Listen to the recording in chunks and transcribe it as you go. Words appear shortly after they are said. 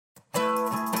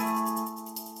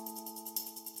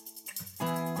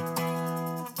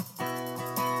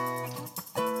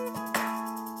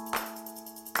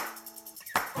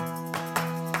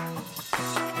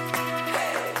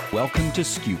Welcome to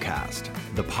SKUcast,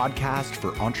 the podcast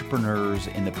for entrepreneurs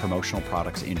in the promotional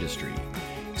products industry.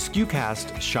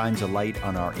 SKUcast shines a light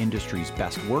on our industry's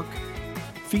best work,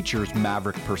 features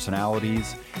maverick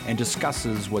personalities, and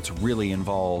discusses what's really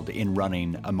involved in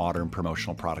running a modern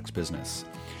promotional products business.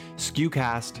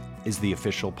 SKUcast is the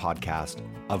official podcast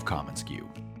of commonsku.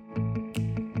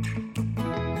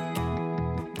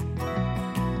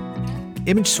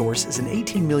 ImageSource is an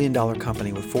 $18 million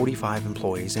company with 45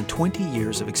 employees and 20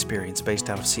 years of experience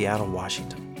based out of Seattle,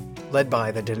 Washington. Led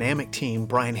by the dynamic team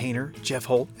Brian Hayner, Jeff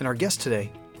Holt, and our guest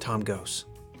today, Tom Goos.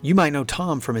 You might know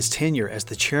Tom from his tenure as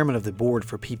the chairman of the board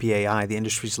for PPAI, the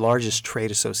industry's largest trade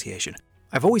association.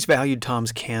 I've always valued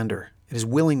Tom's candor and his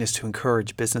willingness to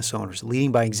encourage business owners,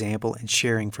 leading by example and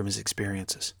sharing from his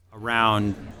experiences.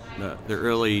 Around the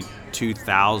early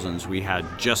 2000s, we had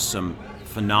just some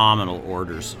phenomenal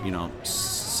orders,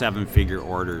 seven-figure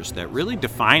orders that really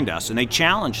defined us, and they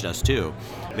challenged us too.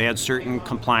 They had certain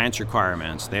compliance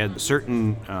requirements. They had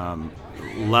certain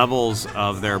levels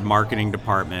of their marketing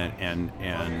department and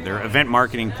their event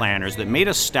marketing planners that made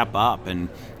us step up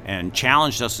and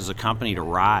challenged us as a company to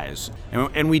rise.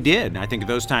 And we did. I think at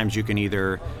those times you can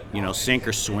either sink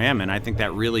or swim, and I think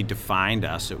that really defined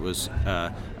us. It was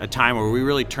a time where we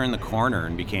really turned the corner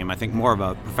and became, I think, more of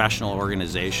a professional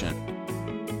organization.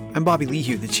 I'm Bobby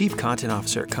Lehue, the Chief Content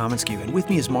Officer at commonsku, and with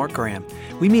me is Mark Graham.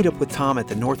 We meet up with Tom at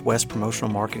the Northwest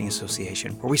Promotional Marketing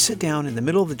Association, where we sit down in the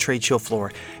middle of the trade show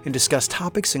floor and discuss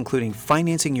topics including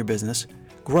financing your business,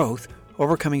 growth,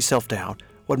 overcoming self-doubt,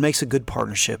 what makes a good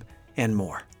partnership, and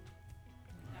more.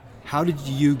 How did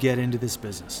you get into this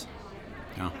business?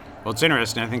 Yeah. Well, it's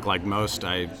interesting. I think like most,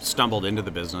 I stumbled into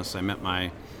the business. I met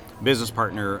my business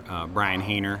partner, Brian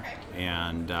Hayner,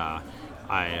 and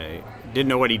I didn't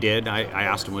know what he did. I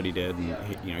asked him what he did, and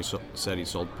he said he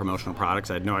sold promotional products.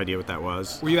 I had no idea what that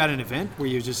was. Were you at an event? Were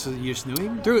you just knew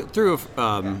him? Through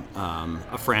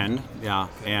a friend,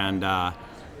 yeah.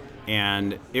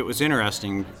 And it was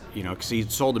interesting, because he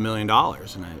sold $1 million,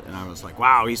 and I was like,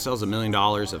 wow, he sells $1 million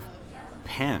of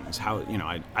pens. How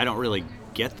I don't really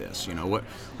get this.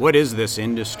 What is this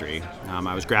industry?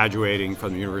 I was graduating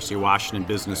from the University of Washington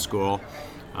Business School.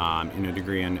 In a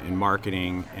degree in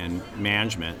marketing and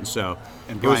management,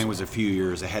 and Brian was a few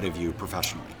years ahead of you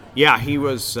professionally. Yeah, he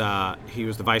was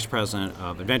the vice president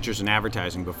of Adventures in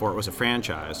Advertising before it was a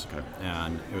franchise, okay.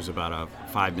 And it was about a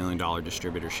 $5 million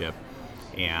distributorship,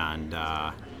 and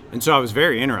so I was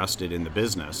very interested in the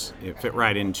business. It fit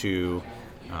right into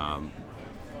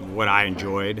what I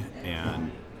enjoyed,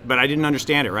 but I didn't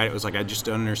understand it, right? It was like, I just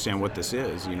don't understand what this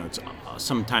is. It's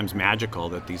sometimes magical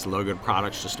that these logoed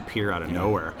products just appear out of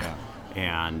nowhere.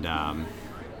 Yeah.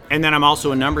 And then I'm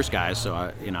also a numbers guy, so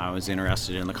I was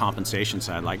interested in the compensation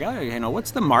side, like, what's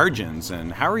the margins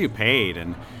and how are you paid?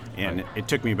 And it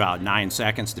took me about 9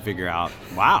 seconds to figure out,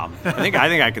 wow, I think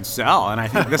I could sell, and I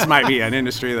think this might be an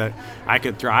industry that I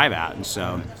could thrive at. And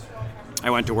so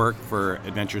I went to work for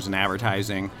Adventures in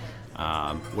Advertising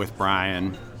with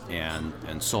Brian,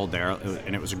 and sold there,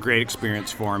 and it was a great experience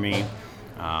for me.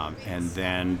 And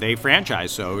then they franchised,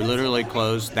 so we literally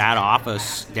closed that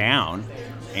office down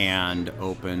and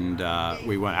opened.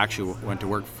 We went to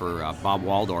work for Bob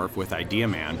Waldorf with Idea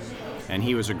Man, and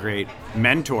he was a great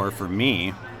mentor for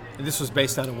me. And this was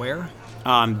based out of where?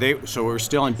 So we were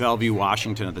still in Bellevue,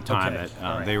 Washington at the time. Okay.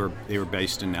 Right. They were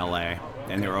based in LA,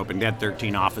 and they were open. They had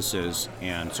 13 offices,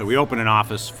 and so we opened an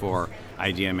office for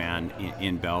Idea Man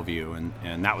in Bellevue,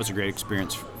 and that was a great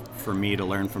experience for me to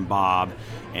learn from Bob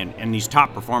and these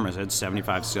top performers. I had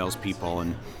 75 salespeople,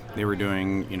 and they were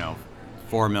doing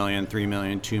 $4 million, $3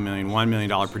 million, $2 million, $1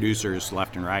 million producers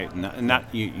left and right, and that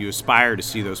you aspire to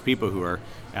see those people who are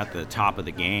at the top of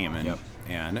the game, and yep.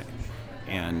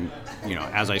 and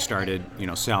as I started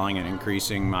selling and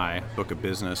increasing my book of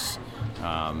business,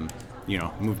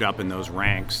 moved up in those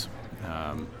ranks.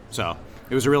 So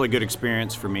it was a really good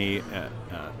experience for me.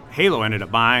 Halo ended up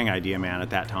buying Idea Man at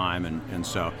that time, and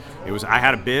so it was. I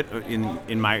had a bit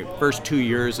in my first 2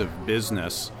 years of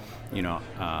business,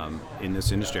 in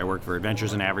this industry. I worked for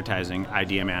Adventures in Advertising,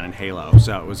 Idea Man, and Halo.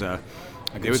 So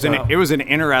it was an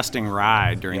interesting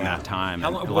ride during that time.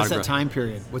 How long, what's that time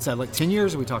period? What's that, like 10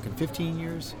 years? Are we talking 15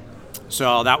 years?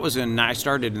 So that was I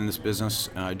started in this business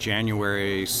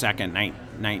January 2nd,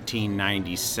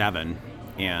 1997,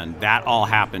 and that all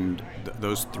happened.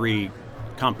 Those three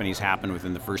companies happened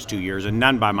within the first 2 years, and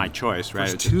none by my choice, right?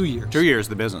 First 2 years? 2 years,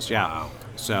 the business, yeah. Wow.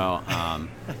 So,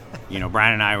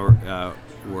 Brian and I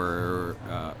were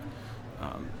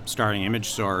starting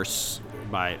ImageSource.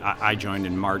 I joined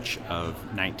in March of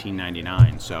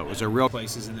 1999, so it was a real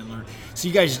places and then learn. So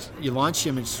you launched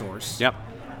ImageSource. Yep.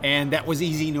 And that was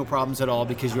easy, no problems at all,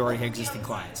 because you already had existing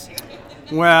clients.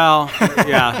 Well,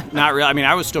 yeah, not really. I mean,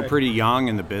 I was still pretty young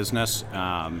in the business.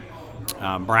 Brian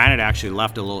had actually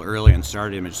left a little early and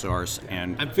started Image Source.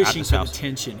 And I'm fishing for the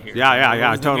tension here.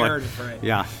 Yeah, totally. Narrative, right?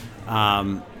 Yeah.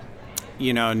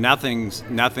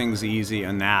 Nothing's easy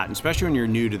in that, especially when you're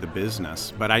new to the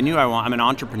business. But I knew I'm an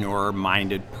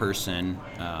entrepreneur-minded person,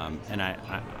 and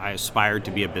I aspired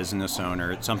to be a business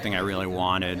owner. It's something I really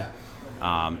wanted.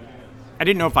 I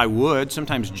didn't know if I would.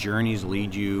 Sometimes journeys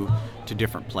lead you to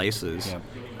different places,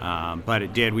 but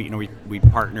it did. We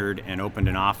partnered and opened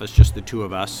an office, just the two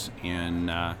of us, in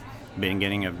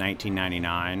beginning of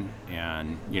 1999,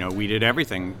 and we did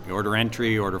everything: order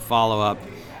entry, order follow-up.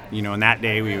 And that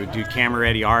day we would do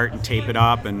camera-ready art and tape it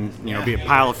up, and be a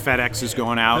pile of FedExes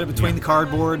going out. Put it between the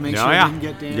cardboard, make sure it didn't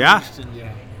get damaged.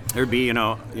 Yeah. There'd be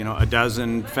a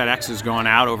dozen FedExes going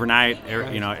out overnight,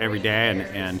 every day,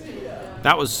 and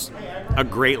that was a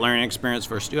great learning experience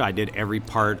for us too. I did every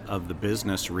part of the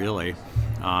business really.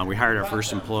 We hired our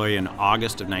first employee in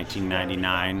August of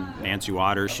 1999, Nancy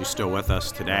Waters. She's still with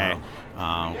us today,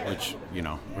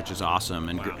 which is awesome,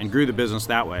 and grew the business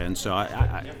that way. And so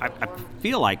I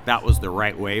feel like that was the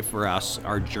right way for us,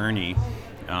 our journey.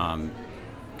 And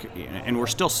we're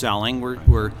still selling.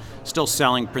 We're still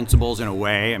selling principles in a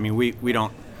way. I mean, we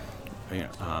don't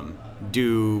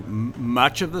do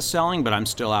much of the selling, but I'm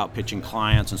still out pitching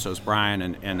clients, and so is Brian,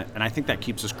 and I think that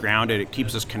keeps us grounded. It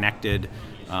keeps us connected.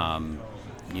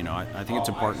 I think it's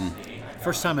important.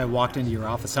 First time I walked into your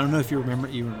office, I don't know if you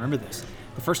remember this.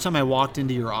 The first time I walked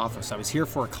into your office, I was here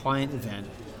for a client event,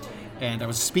 and I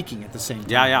was speaking at the same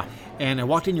time. Yeah. And I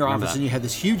walked in your office, and you had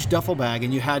this huge duffel bag,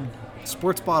 and you had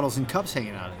sports bottles and cups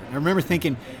hanging out of it. I remember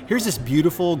thinking, here's this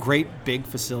beautiful, great, big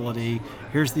facility.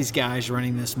 Here's these guys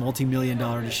running this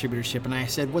multi-million-dollar distributorship. And I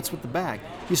said, what's with the bag?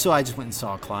 So I just went and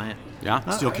saw a client. Yeah.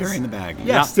 Still carrying the bag.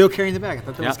 Yeah, still carrying the bag. I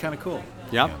thought that was kind of cool.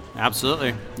 Yep,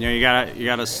 absolutely. You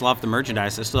gotta slough the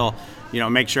merchandise. I still,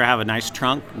 make sure I have a nice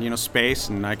trunk, space,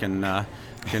 and I can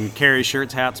carry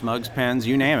shirts, hats, mugs, pens,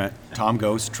 you name it. Tom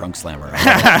Goos, trunk slammer.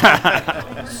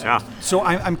 Yeah. So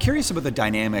I'm curious about the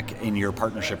dynamic in your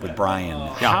partnership with Brian.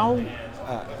 Yeah. How?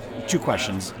 Two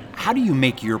questions. How do you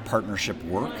make your partnership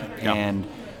work? Yeah. And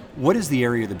what is the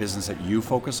area of the business that you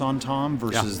focus on, Tom,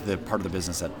 versus the part of the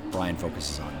business that Brian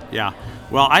focuses on? Yeah.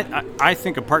 Well, I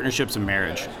think a partnership's a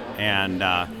marriage, and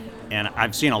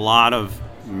I've seen a lot of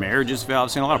marriages fail.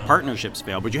 I've seen a lot of partnerships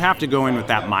fail, but you have to go in with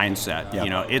that mindset.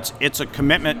 Yep. It's a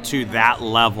commitment to that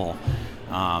level.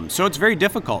 So it's very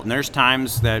difficult, and there's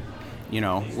times that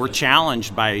we're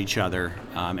challenged by each other,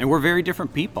 and we're very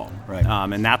different people. Right.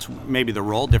 And that's maybe the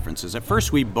role differences. At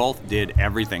first, we both did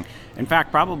everything. In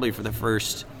fact, probably for the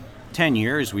first 10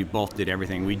 years, we both did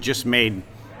everything. We just made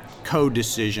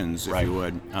co-decisions, if you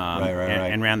would,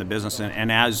 and ran the business.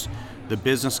 And as the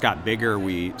business got bigger,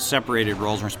 we separated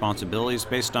roles and responsibilities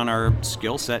based on our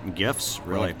skill set and gifts,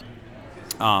 really.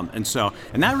 Right.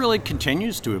 And that really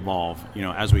continues to evolve,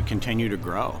 as we continue to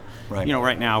grow. Right.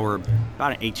 Right now we're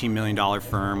about an $18 million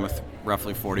firm with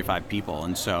roughly 45 people,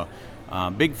 and so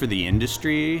big for the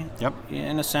industry,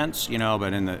 in a sense, but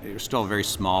we're still a very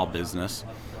small business.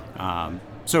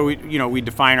 So we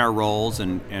define our roles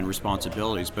and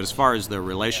responsibilities, but as far as the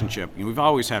relationship, we've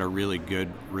always had a really good,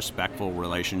 respectful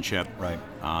relationship. Right.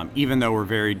 Even though we're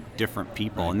very different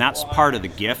people, and that's part of the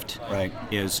gift. Right.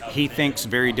 Is he thinks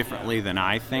very differently than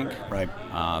I think. Right.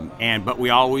 But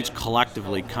we always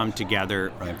collectively come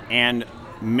together and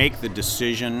make the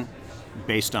decision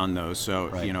based on those. So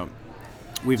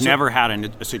we've never had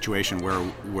a situation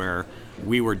where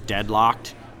we were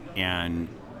deadlocked and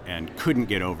couldn't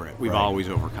get over it. We've always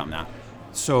overcome that.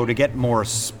 So to get more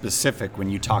specific, when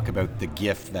you talk about the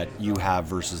gift that you have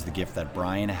versus the gift that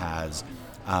Brian has,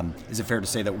 is it fair to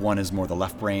say that one is more the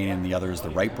left brain and the other is the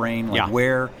right brain?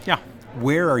 Where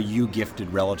are you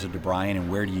gifted relative to Brian,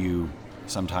 and where do you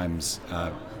sometimes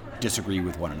disagree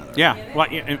with one another? Yeah,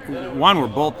 well, one, we're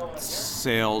both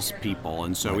salespeople,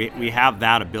 and so we have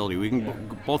that ability. We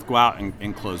can both go out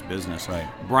and close business. Right.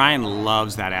 Brian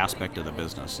loves that aspect of the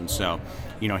business, and so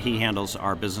he handles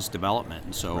our business development,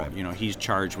 and so he's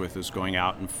charged with us going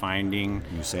out and finding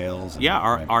new sales.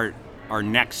 Our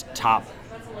next top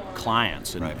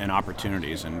clients and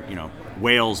opportunities, and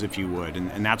whales, if you would,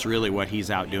 and that's really what he's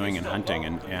out doing and hunting,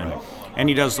 and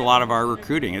he does a lot of our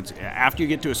recruiting. It's after you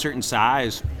get to a certain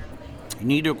size, you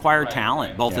need to acquire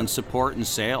talent, both in support and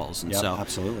sales. And so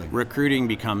absolutely. Recruiting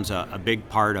becomes a big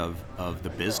part of the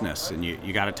business, and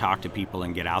you got to talk to people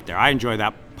and get out there. I enjoy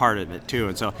that part of it too.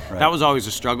 And so that was always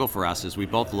a struggle for us, is we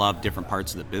both love different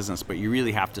parts of the business, but you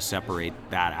really have to separate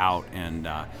that out and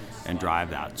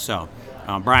drive that. So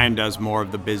Brian does more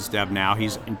of the biz dev now.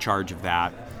 He's in charge of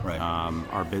that. Right.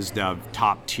 Our biz dev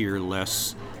top tier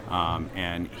lists.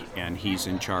 And he's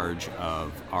in charge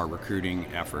of our recruiting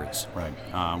efforts. Right.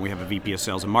 We have a VP of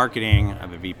Sales and Marketing, I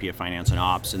have a VP of Finance and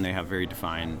Ops, and they have very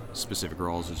defined specific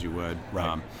roles, as you would.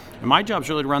 Right. And my job is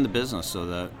really to run the business, so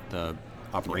the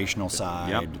operational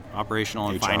side, operational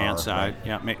and HR, finance side.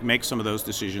 right. Yeah, make some of those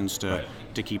decisions to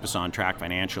keep us on track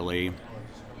financially.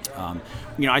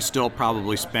 I still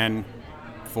probably spend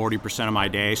 40% of my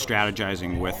day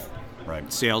strategizing with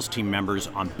sales team members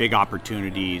on big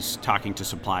opportunities, talking to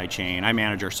supply chain. I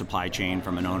manage our supply chain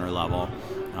from an owner level.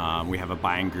 We have a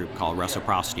buying group called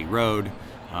Reciprocity Road.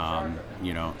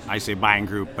 I say buying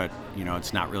group, but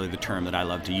it's not really the term that I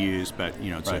love to use, but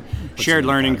it's a shared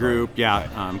learning group,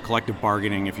 collective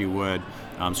bargaining, if you would.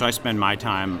 So I spend my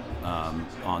time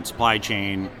on supply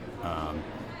chain,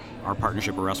 our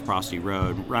partnership with Reciprocity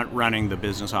Road, running the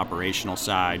business operational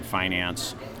side,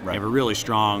 finance. We have a really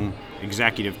strong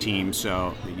executive team,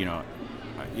 so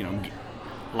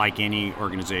like any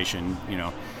organization,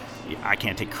 I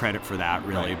can't take credit for that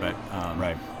really, but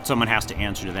someone has to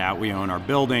answer to that. We own our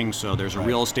building, so there's a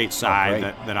real estate side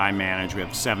that I manage. We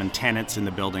have 7 tenants in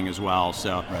the building as well,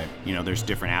 so there's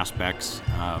different aspects.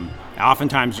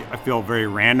 Oftentimes I feel very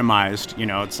randomized.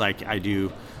 It's like I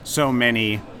do so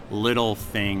many little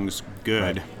things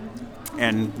good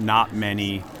and not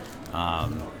many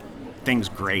things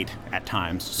great at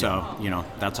times. So,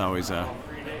 that's always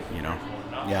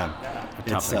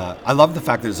it's I love the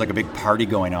fact that there's like a big party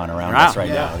going on around us right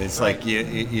now. It's like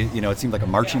it seemed like a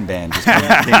marching band just came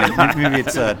in. Maybe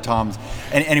it's Tom's.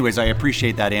 And anyways, I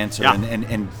appreciate that answer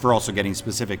and for also getting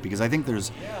specific, because I think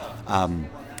there's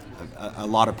a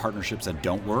lot of partnerships that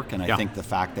don't work, and I think the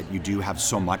fact that you do have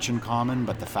so much in common,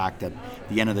 but the fact that at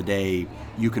the end of the day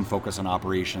you can focus on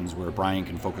operations where Brian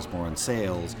can focus more on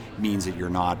sales means that you're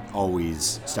not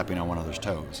always stepping on one another's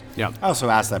toes. I also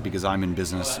ask that because I'm in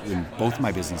business in both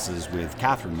my businesses with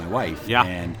Catherine, my wife,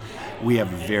 and we have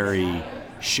very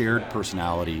shared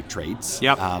personality traits,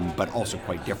 but also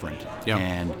quite different.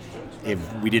 And if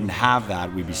we didn't have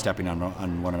that, we'd be stepping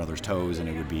on one another's toes, and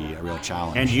it would be a real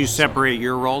challenge. And do you separate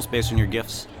your roles based on your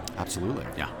gifts? Absolutely.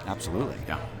 Absolutely.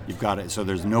 Yeah. You've got it. So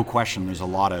there's no question. There's a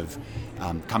lot of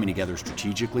coming together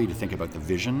strategically to think about the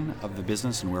vision of the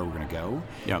business and where we're going to go.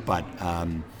 But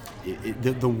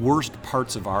the worst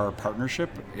parts of our partnership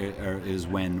is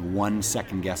when one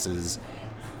second guesses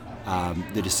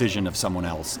the decision of someone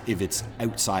else if it's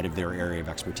outside of their area of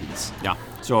expertise.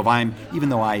 So even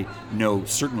though I know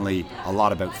certainly a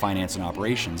lot about finance and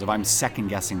operations, if I'm second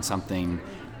guessing something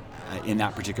in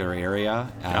that particular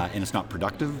area and it's not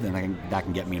productive, then that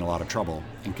can get me in a lot of trouble.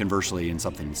 And conversely, in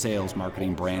something in sales,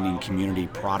 marketing, branding, community,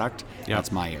 product,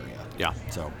 that's my area.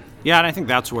 So and I think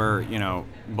that's where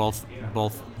both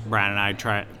Brian and I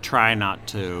try not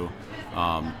to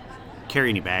carry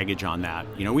any baggage on that.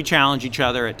 We challenge each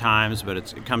other at times, but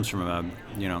it comes from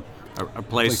a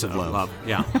place of love.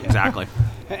 Yeah, exactly.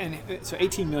 And so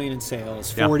 18 million in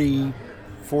sales, 40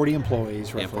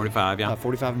 employees, roughly. 45,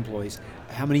 45 employees.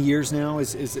 How many years now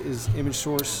is Image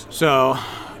Source? So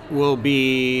we'll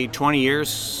be 20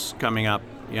 years coming up,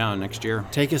 next year.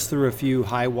 Take us through a few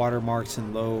high watermarks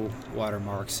and low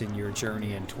watermarks in your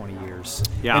journey in 20 years.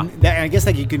 And I guess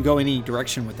you can go any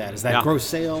direction with that. Is that gross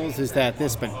sales? Is that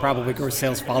this? But probably gross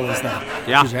sales follows that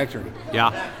trajectory.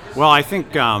 Well, I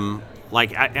think, and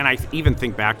I even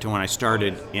think back to when I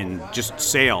started in just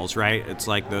sales, right? It's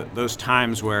like those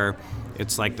times where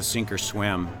it's like the sink or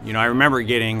swim. I remember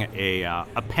getting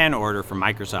a pen order from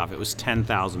Microsoft. It was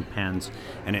 10,000 pens,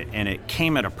 and it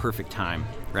came at a perfect time,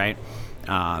 right?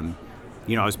 I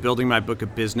was building my book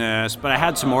of business, but I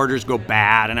had some orders go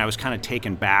bad, and I was kind of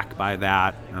taken back by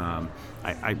that.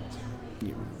 I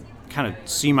kind of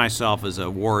see myself as a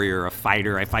warrior, a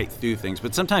fighter. I fight through things,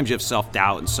 but sometimes you have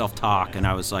self-doubt and self-talk, and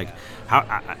I was like,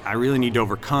 I really need to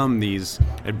overcome these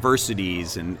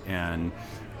adversities, and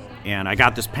I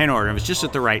got this pen order, and it was just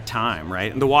at the right time,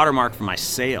 right? And the watermark for my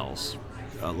sales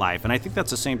life, and I think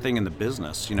that's the same thing in the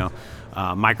business.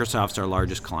 Microsoft's our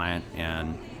largest client,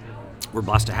 and we're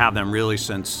blessed to have them really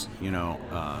since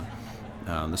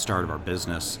the start of our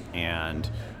business. And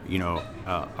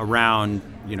around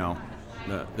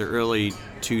the early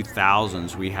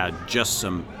 2000s, we had just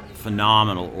some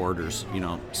phenomenal orders,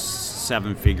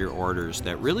 7-figure orders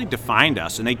that really defined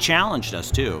us, and they challenged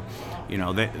us too.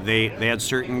 They had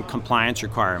certain compliance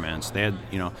requirements. They had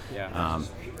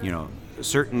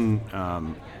certain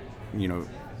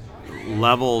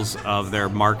levels of their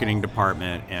marketing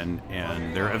department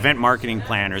and their event marketing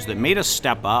planners that made us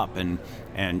step up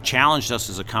and challenged us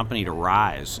as a company to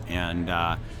rise,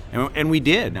 and we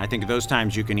did. I think at those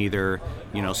times you can either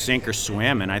sink or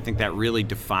swim, and I think that really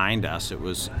defined us. It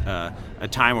was a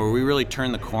time where we really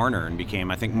turned the corner and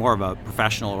became, I think, more of a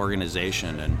professional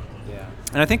organization, and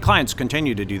I think clients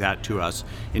continue to do that to us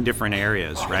in different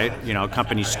areas, right?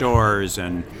 Company stores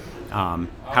and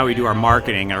how we do our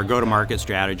marketing, our go-to-market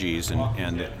strategies,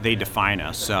 and they define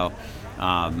us. So,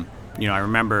 I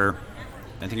remember,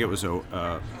 I think it was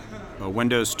a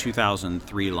Windows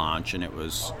 2003 launch, and it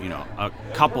was, a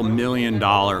couple $1 million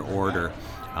order.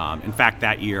 In fact,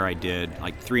 that year I did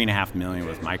like $3.5 million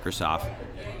with Microsoft.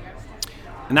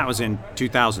 And that was in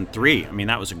 2003. I mean,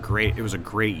 it was a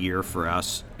great year for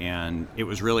us, and it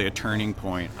was really a turning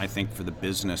point, I think, for the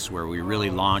business, where we really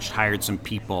launched, hired some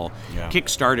people,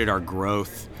 kick-started our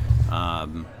growth.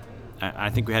 I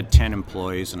think we had 10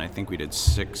 employees, and I think we did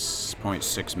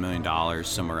 $6.6 million,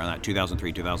 somewhere around that,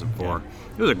 2003, 2004. Yeah.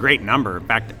 It was a great number. In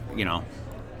fact,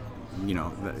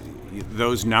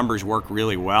 those numbers work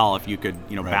really well if you could,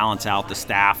 balance out the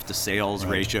staff to sales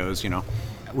ratios,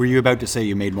 Were you about to say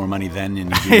you made more money then than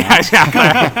you do now? Yeah,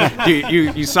 exactly.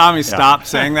 you saw me stop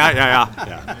saying that?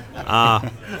 Yeah.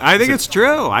 I think it's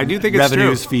true. I do think it's true.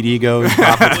 Revenues feed egos,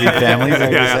 profits feed families.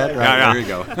 Yeah. There you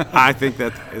go. I think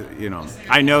that,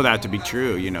 I know that to be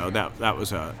true. That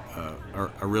was a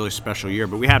really special year.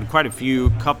 But we had quite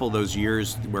a couple of those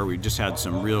years where we just had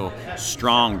some real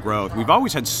strong growth. We've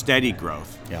always had steady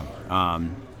growth. Yeah.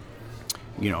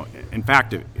 In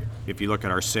fact, if you look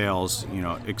at our sales,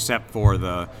 except for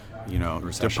the,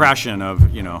 depression of,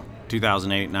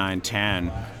 2008, 9,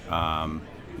 10,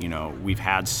 we've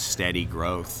had steady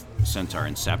growth since our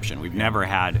inception. We've never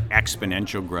had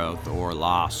exponential growth or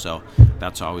loss, so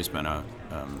that's always been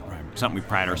something we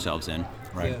pride ourselves in.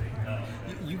 Right. Yeah.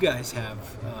 You guys have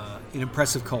an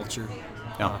impressive culture.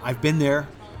 Yeah. I've been there.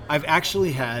 I've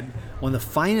actually had one of the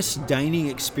finest dining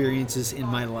experiences in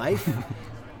my life.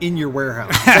 In your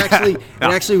warehouse. It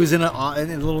actually was in a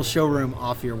little showroom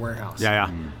off your warehouse.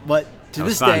 Yeah. But to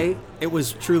this day, it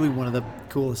was truly one of the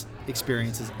coolest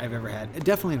experiences I've ever had.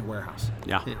 Definitely in a warehouse.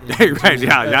 Yeah. Right.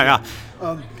 Yeah.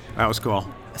 That was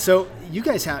cool. So you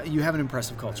guys have an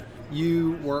impressive culture.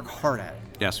 You work hard at it.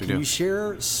 Yes, we do. Can you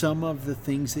share some of the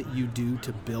things that you do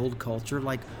to build culture?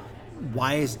 Like,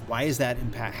 why is that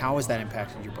impact? How has that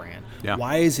impacted your brand? Yeah.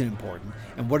 Why is it important?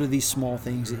 And what are these small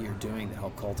things that you're doing to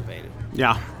help cultivate it?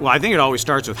 Yeah. Well, I think it always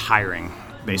starts with hiring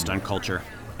based on culture.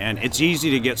 And it's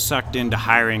easy to get sucked into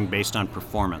hiring based on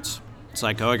performance. It's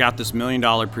like, I got this $1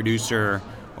 million producer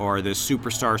or this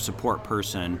superstar support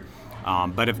person.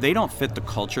 But if they don't fit the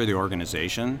culture of the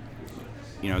organization,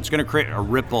 it's going to create a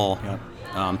ripple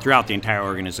throughout the entire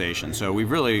organization. So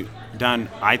we've really done,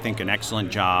 I think, an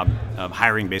excellent job of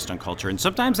hiring based on culture. And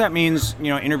sometimes that means,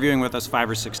 interviewing with us 5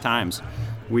 or 6 times.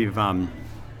 We've,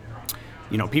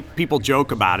 people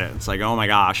joke about it. It's like, oh my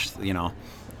gosh,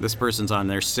 this person's on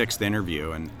their 6th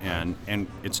interview, and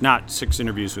it's not 6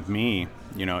 interviews with me.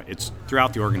 It's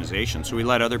throughout the organization. So we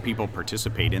let other people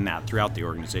participate in that throughout the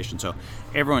organization. So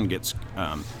everyone gets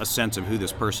a sense of who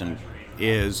this person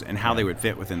is and how they would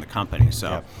fit within the company.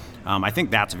 So I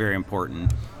think that's very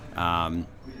important.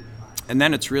 And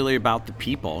then it's really about the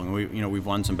people. And we've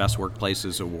won some Best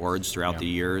Workplaces awards throughout the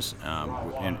years,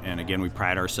 and again, we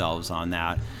pride ourselves on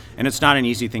that. And it's not an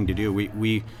easy thing to do.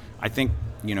 I think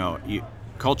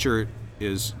culture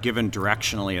is given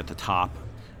directionally at the top,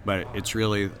 but it's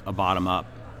really a bottom up.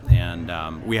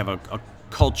 And we have a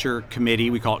culture committee.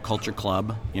 We call it Culture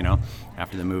Club,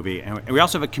 after the movie. And we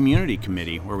also have a community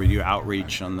committee where we do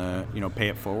outreach on the pay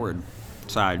it forward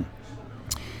side.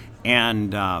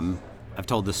 And I've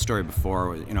told this story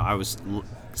before. I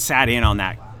sat in on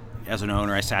that as an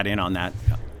owner. I sat in on that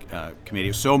committee.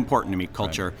 It was so important to me,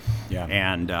 culture. Yeah.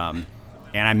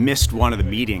 And I missed one of the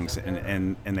meetings,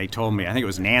 and they told me, I think it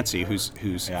was Nancy,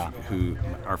 who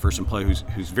our first employee,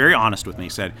 who's very honest with me,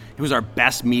 said it was our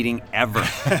best meeting ever.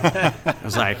 I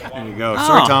was like, there you go.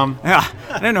 Sorry, Tom. Yeah,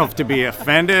 I didn't know if to be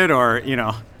offended or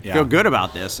feel good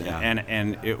about this. Yeah.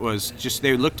 And it was just,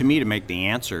 they looked to me to make the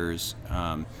answers,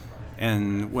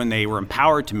 and when they were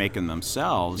empowered to make them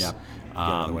themselves, get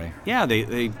out of the way.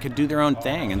 They could do their own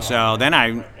thing. And so then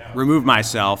I removed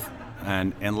myself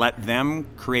and let them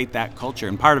create that culture.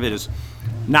 And part of it is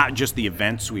not just the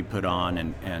events we put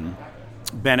on and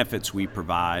benefits we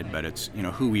provide, but it's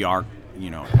who we are,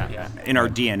 in our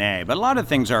DNA. But a lot of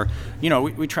things are,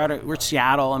 we're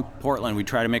Seattle and Portland. We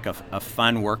try to make a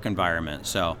fun work environment.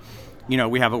 So,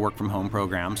 we have a work from home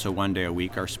program. So 1 day a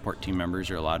week, our support team members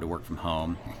are allowed to work from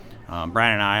home.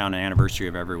 Brian and I, on the anniversary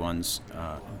of everyone's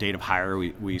date of hire,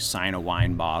 we sign a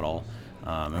wine bottle.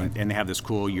 And they have this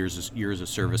cool years of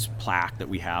service plaque that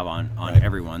we have on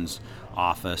everyone's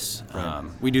office. Right.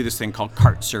 We do this thing called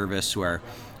cart service, where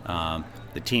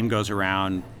the team goes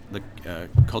around, the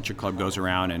culture club goes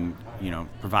around and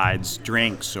provides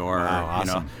drinks or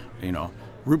awesome.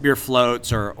 root beer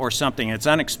floats or something. It's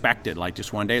unexpected, like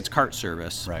just one day. It's cart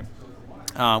service. Right.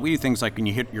 We do things like when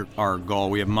you hit our goal,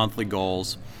 we have monthly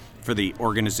goals for the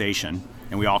organization,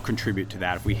 and we all contribute to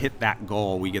that. If we hit that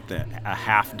goal, we get a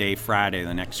half day Friday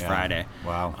the next Friday.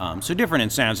 Wow. So different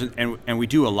incentives, and we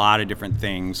do a lot of different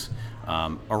things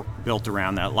are built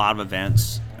around that. A lot of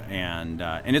events, and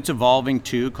it's evolving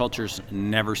too. Culture's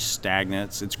never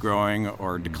stagnant; it's growing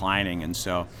or declining, and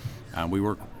so we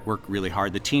work really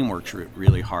hard. The team works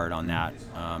really hard on that.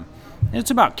 And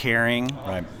it's about caring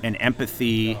and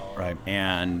empathy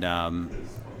and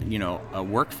a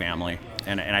work family.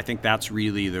 And I think that's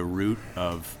really the root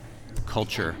of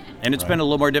culture. And it's been a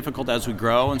little more difficult as we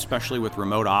grow, and especially with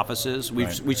remote offices.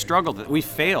 We struggled. We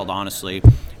failed, honestly,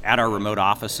 at our remote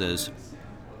offices.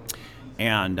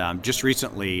 And just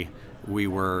recently, we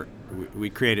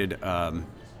created a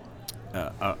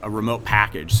remote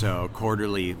package. So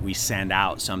quarterly, we send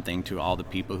out something to all the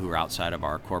people who are outside of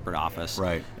our corporate office.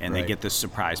 Right. And they get this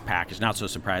surprise package. Not so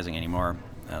surprising anymore,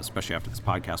 especially after this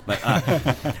podcast, but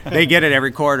they get it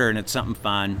every quarter, and it's something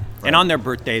fun. Right. And on their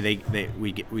birthday,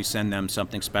 we send them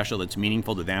something special that's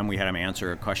meaningful to them. We had them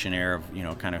answer a questionnaire of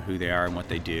kind of who they are and what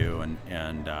they do,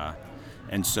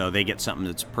 and so they get something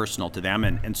that's personal to them,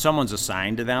 and someone's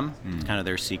assigned to them, kind of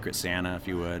their secret Santa, if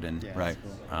you would, and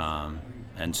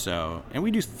and we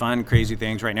do fun, crazy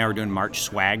things. Right now, we're doing March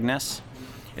Swagness.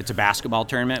 It's a basketball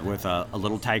tournament with a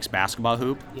Little Tykes basketball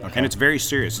hoop, and it's very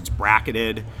serious. It's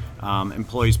bracketed.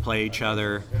 Employees play each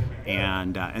other,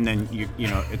 and then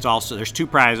it's also, there's two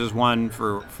prizes: one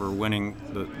for winning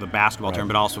the basketball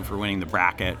tournament, but also for winning the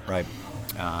bracket. Right.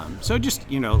 So just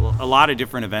a lot of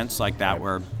different events like that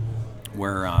where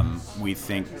we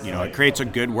think it creates a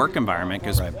good work environment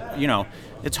because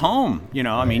it's home.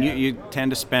 I mean you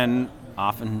tend to spend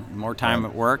often more time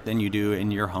at work than you do in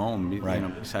your home,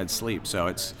 besides sleep. So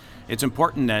it's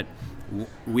important that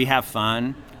we have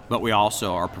fun, but we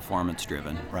also are performance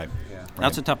driven. Right.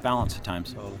 That's a tough balance at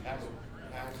times.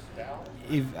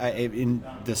 In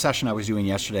the session I was doing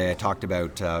yesterday, I talked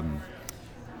about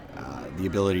the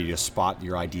ability to spot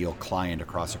your ideal client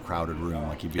across a crowded room.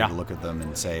 Like you'd be able to look at them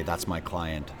and say, that's my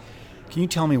client. Can you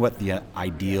tell me what the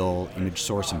ideal image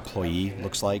source employee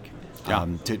looks like?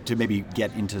 To maybe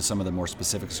get into some of the more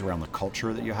specifics around the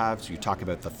culture that you have. So you talk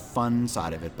about the fun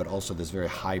side of it, but also this very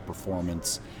high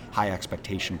performance, high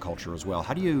expectation culture as well.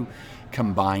 How do you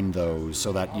combine those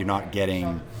so that you're not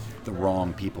getting the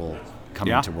wrong people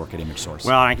coming to work at Image Source?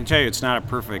 Well, I can tell you it's not a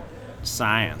perfect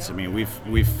science. I mean,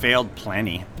 we've failed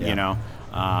plenty,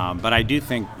 but I do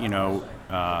think,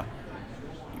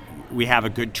 we have a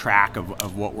good track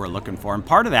of what we're looking for, and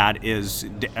part of that is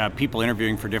people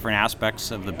interviewing for different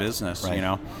aspects of the business.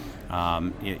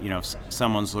 If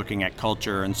someone's looking at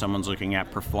culture, and someone's looking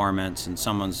at performance, and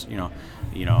someone's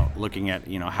looking at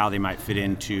how they might fit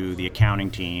into the accounting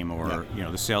team or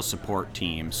the sales support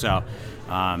team. So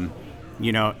I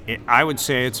would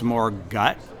say it's more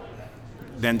gut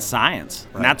than science,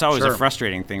 and that's always a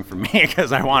frustrating thing for me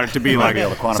because I want it to be like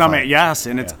something. Yes,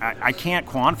 and it's I can't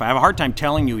quantify. I have a hard time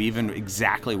telling you even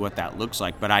exactly what that looks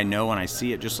like, but I know when I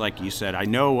see it, just like you said, I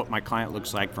know what my client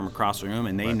looks like from across the room,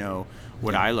 and they know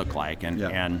what I look like, and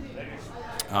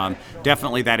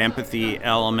definitely that empathy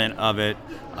element of it.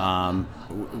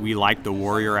 We like the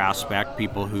warrior aspect,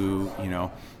 people who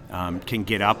can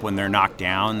get up when they're knocked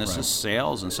down. This is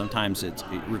sales, and sometimes it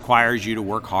requires you to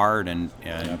work hard and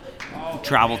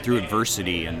travel through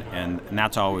adversity, and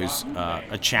that's always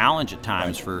a challenge at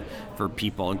times for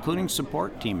people, including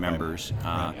support team members.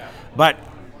 But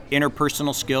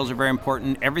interpersonal skills are very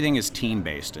important. Everything is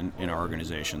team-based in our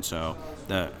organization, so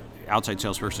the outside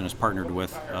salesperson is partnered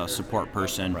with a support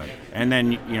person, and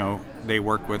then they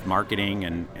work with marketing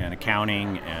and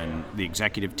accounting and the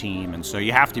executive team, and so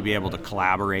you have to be able to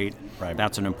collaborate.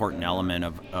 That's an important element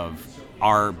of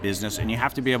our business, and you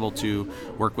have to be able to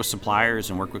work with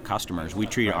suppliers and work with customers. We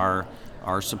treat our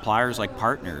suppliers like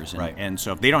partners, and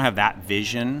so if they don't have that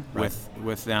vision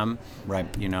with them,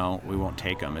 we won't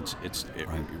take them. It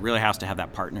really has to have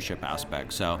that partnership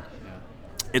aspect. So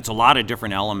it's a lot of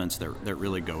different elements that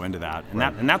really go into that,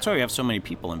 and that's why we have so many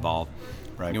people involved.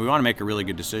 You know, we want to make a really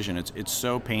good decision. It's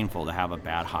so painful to have a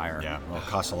bad hire. Yeah, well, it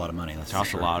costs a lot of money. It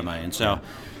costs a lot of money, and so,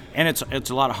 and it's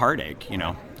a lot of heartache, you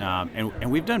know.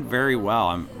 And we've done very well.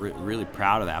 I'm really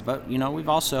proud of that. But you know, we've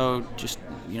also just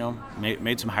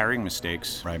made some hiring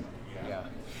mistakes. Right.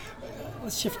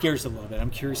 Let's shift gears a little bit.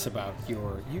 I'm curious about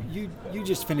you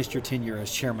just finished your tenure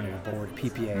as chairman of the board at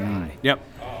PPAI. Yep.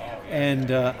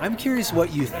 And I'm curious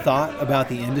what you thought about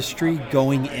the industry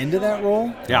going into that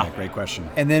role. Yeah, great question.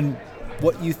 And then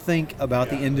what you think about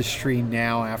the industry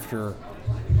now after,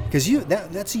 because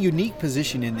that's a unique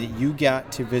position in that you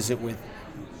got to visit with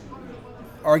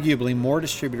arguably more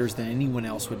distributors than anyone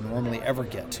else would normally ever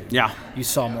get to. Yeah. You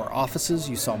saw more offices,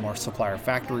 you saw more supplier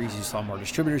factories, you saw more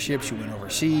distributorships, you went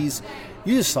overseas.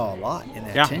 You just saw a lot in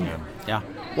that tenure. Yeah.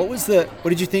 What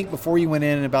did you think before you went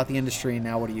in about the industry, and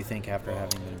now what do you think after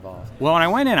having been involved? Well, when I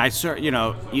went in,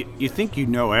 you think you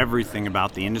know everything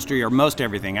about the industry, or most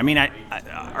everything. I mean,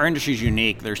 our industry is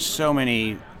unique. There's so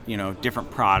many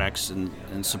different products and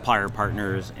supplier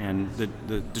partners, and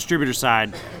the distributor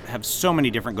side have so many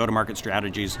different go-to-market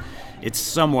strategies. It's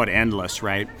somewhat endless,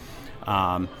 right?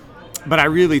 But I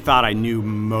really thought I knew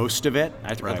most of it.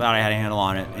 I thought I had a handle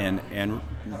on it, and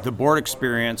the board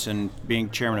experience and being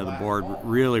chairman of the board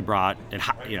really brought it,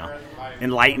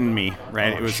 enlightened me,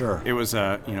 right? It was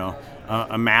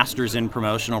a master's in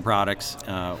promotional products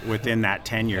within that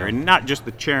tenure, and not just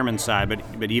the chairman side,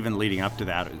 but even leading up to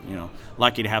that.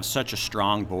 Lucky to have such a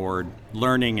strong board,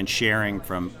 learning and sharing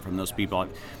from those people.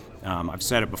 I've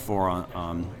said it before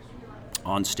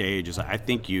on stage, is I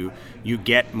think you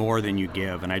get more than you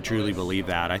give, and I truly believe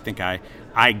that. I think I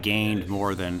gained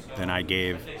more than I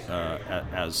gave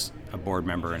as a board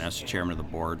member and as chairman of the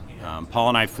board. Paul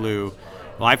and I flew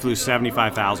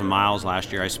 75,000 miles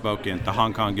last year. I spoke at the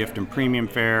Hong Kong Gift and Premium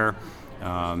Fair,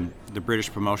 the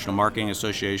British Promotional Marketing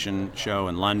Association show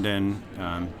in London,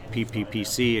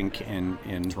 PPPC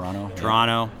in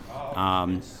Toronto.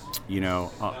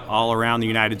 All around the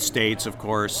United States, of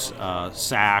course,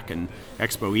 SAC and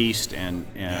Expo East, and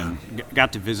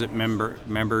got to visit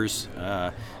members.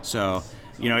 So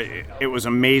it was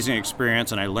an amazing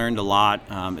experience, and I learned a lot.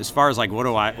 As far as like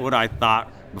what I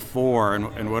thought before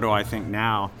and what do I think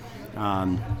now,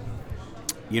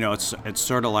 it's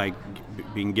sort of like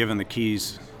being given the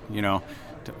keys,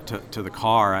 to the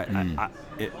car.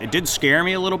 It did scare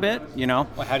me a little bit, Well,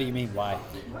 how do you mean, why?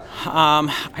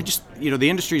 I just, the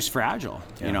industry is fragile.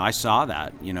 Yeah. I saw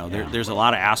that. There's a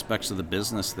lot of aspects of the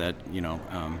business that,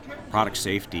 product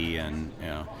safety and,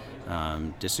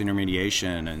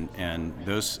 disintermediation and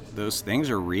those things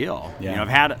are real. Yeah. I've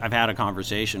had a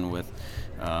conversation with,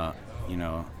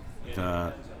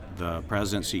 the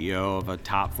president CEO of a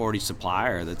top 40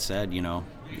 supplier that said,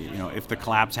 if the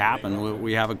collapse happened,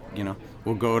 we have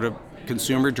we'll go to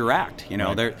consumer direct.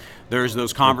 There's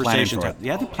those conversations.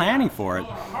 They're planning for it.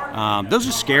 Those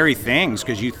are scary things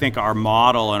because you think our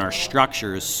model and our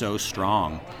structure is so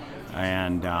strong,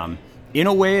 and in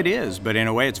a way it is, but in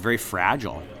a way it's very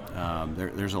fragile.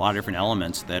 There's a lot of different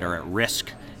elements that are at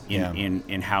risk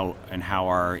in how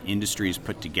our industry is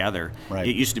put together. Right.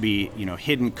 It used to be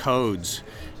hidden codes,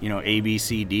 A, B,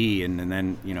 C, D, and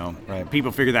then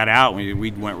people figured that out.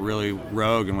 We went really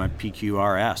rogue and went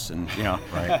PQRS, and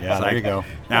Right. Yeah. There you go.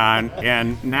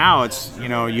 And now it's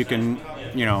you can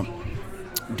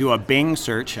do a Bing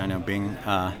search. I know Bing,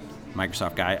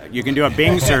 Microsoft guy. You can do a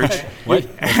Bing search. What?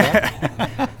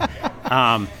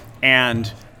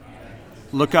 And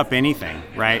look up anything,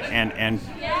 right? And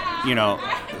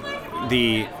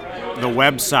the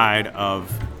website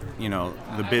of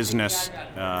the business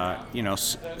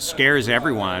scares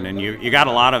everyone, and you got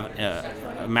a lot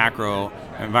of macro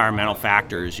environmental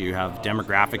factors. You have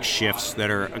demographic shifts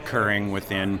that are occurring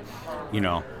within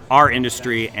our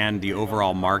industry and the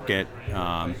overall market. You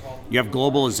have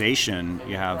globalization.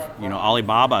 You have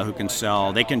Alibaba, who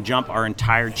they can jump our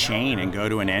entire chain and go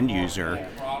to an end user.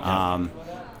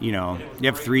 You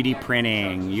have 3D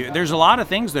printing. There's a lot of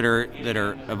things that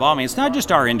are evolving. It's not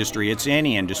just our industry; it's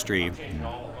any industry.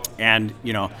 And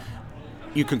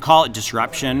you can call it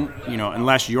disruption.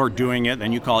 Unless you're doing it,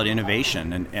 then you call it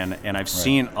innovation. And I've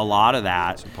seen a lot of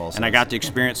that. And I got to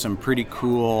experience some pretty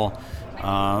cool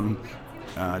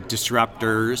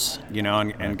disruptors.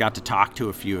 And got to talk to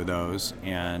a few of those.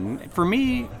 And for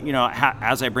me,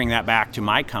 as I bring that back to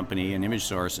my company and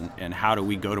ImageSource, and how do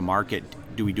we go to market?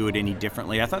 Do we do it any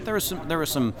differently? I thought there was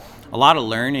a lot of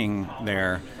learning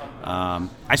there.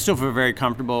 I still feel very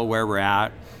comfortable where we're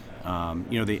at.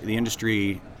 The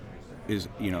industry is,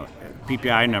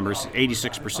 PPAI numbers,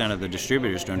 86% of the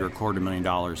distributors do under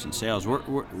 $250,000 in sales.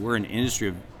 We're an industry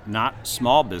of not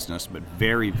small business, but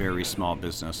very, very small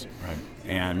business. Right.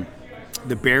 And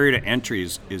the barrier to entry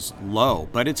is low,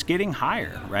 but it's getting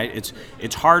higher, right?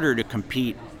 It's harder to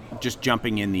compete just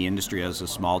jumping in the industry as a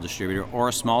small distributor or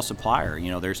a small supplier.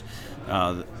 There's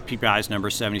PPAI's number,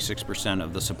 76%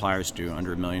 of the suppliers do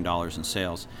under $1 million in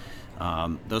sales.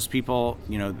 Those people,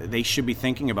 they should be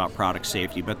thinking about product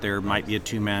safety, but there might be a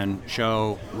two-man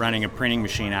show running a printing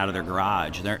machine out of their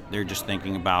garage. They're just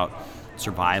thinking about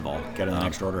survival. Getting the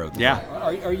next order out there.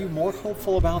 Yeah. Are you more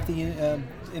hopeful about the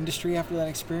industry after that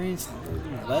experience?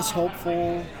 Less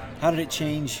hopeful? How did it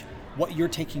change what you're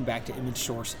taking back to Image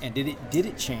Source, and did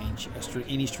it change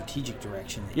any strategic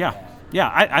direction?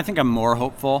 I think I'm more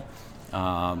hopeful.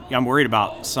 I'm worried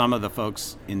about some of the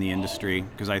folks in the industry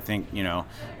because I think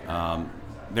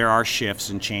there are shifts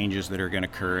and changes that are going to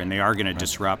occur, and they are going to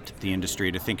disrupt the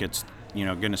industry. To think it's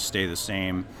going to stay the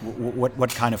same.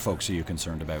 What kind of folks are you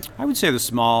concerned about? I would say the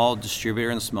small distributor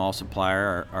and the small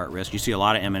supplier are at risk. You see a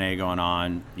lot of M&A going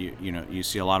on. You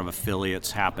see a lot of affiliates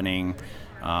happening.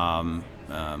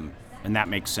 And that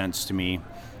makes sense to me,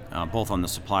 both on the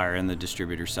supplier and the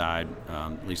distributor side,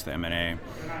 at least the M&A.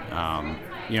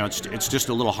 It's just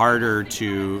a little harder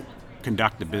to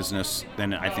conduct the business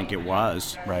than I think it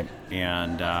was. Right.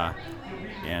 And I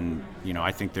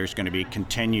think there's going to be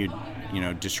continued,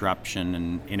 disruption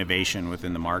and innovation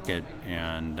within the market.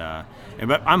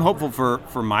 But I'm hopeful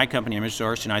for my company, Image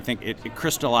Source. I think it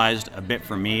crystallized a bit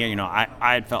for me. I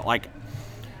had felt like,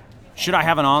 should I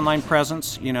have an online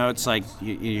presence? It's like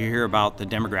you hear about the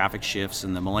demographic shifts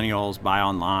and the millennials buy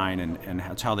online and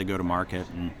that's how they go to market.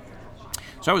 And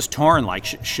so I was torn, like,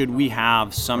 should we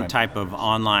have some type of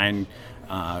online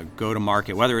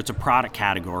go-to-market, whether it's a product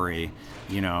category,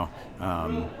 should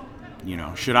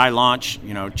I launch,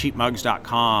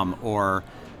 cheapmugs.com or,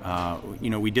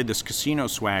 we did this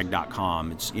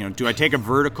casinoswag.com. It's, do I take a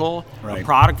vertical, a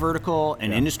product vertical,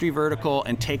 an industry vertical,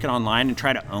 and take it online and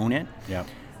try to own it? Yeah.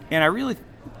 And I really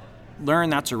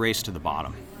learned that's a race to the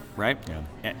bottom, right?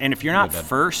 Yeah. And if you're not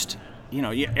first,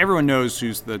 everyone knows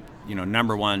who's the,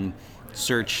 number one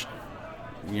search,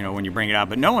 when you bring it out,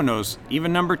 but no one knows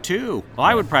even number two. Well,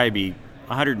 I would probably be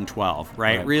 112,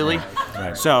 right? Really?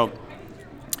 Right. So,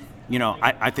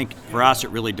 I think for us, it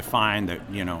really defined that,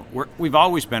 we've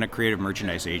always been a creative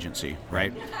merchandise agency,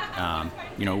 right?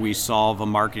 We solve a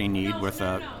marketing need with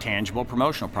a tangible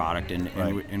promotional product,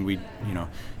 and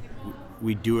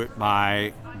we do it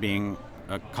by being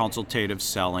a consultative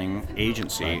selling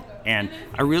agency. And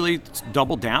I really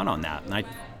doubled down on that. And I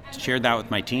shared that with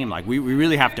my team. Like, we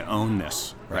really have to own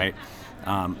this, right?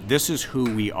 This is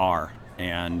who we are.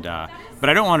 And but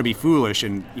I don't want to be foolish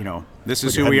and, this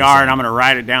is who we are and I'm going to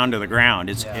ride it down to the ground.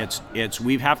 It's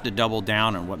we have to double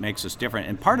down on what makes us different.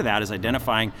 And part of that is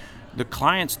identifying the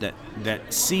clients that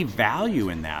see value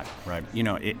in that. Right.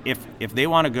 If they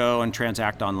want to go and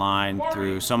transact online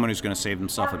through someone who's going to save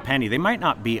themselves a penny, they might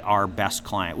not be our best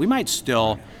client. We might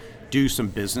still do some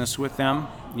business with them,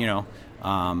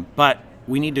 but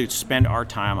we need to spend our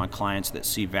time on clients that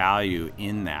see value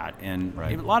in that. And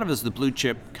a lot of us, the blue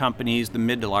chip companies, the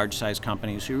mid to large size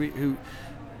companies who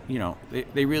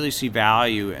they really see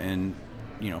value in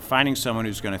finding someone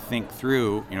who's going to think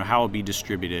through, how it'll be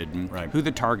distributed and who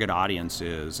the target audience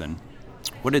is and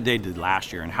what did they do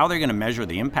last year and how they're going to measure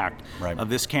the impact of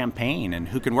this campaign and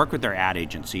who can work with their ad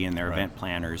agency and their event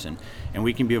planners and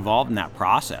we can be involved in that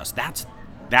process.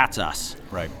 That's us.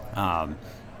 Right.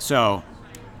 So,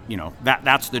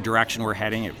 that's the direction we're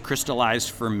heading. It crystallized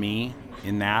for me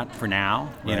in that for now,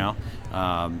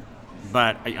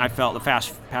 but I felt the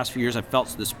past few years, I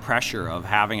felt this pressure of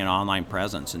having an online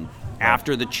presence and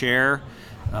after the chair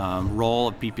role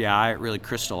of PPAI, it really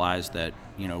crystallized that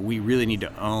we really need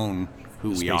to own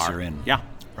who we are. The space you're in. Yeah.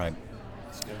 Right.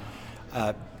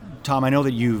 Tom, I know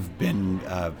that you've been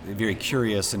very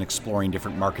curious in exploring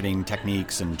different marketing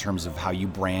techniques in terms of how you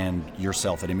brand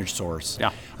yourself at Image Source.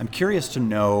 Yeah. I'm curious to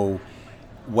know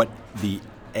what the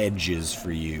edge is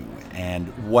for you and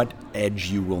what edge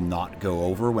you will not go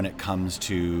over when it comes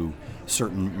to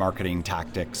certain marketing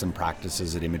tactics and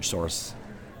practices at Image Source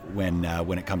when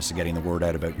it comes to getting the word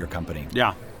out about your company.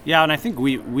 Yeah, and I think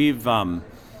we've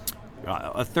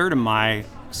a third of my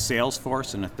sales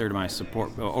force and a third of my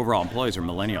support overall employees are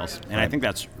millennials, and I think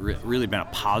that's really been a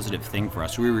positive thing for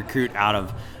us. We recruit out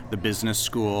of the business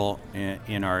school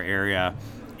in our area,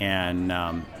 and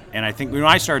I think when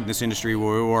I started in this industry, we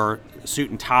wore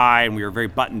suit and tie and we were very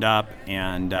buttoned up,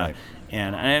 and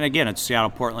again, it's Seattle,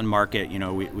 Portland market.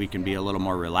 We can be a little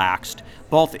more relaxed,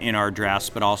 both in our dress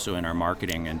but also in our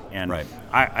marketing. And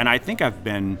I think I've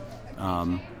been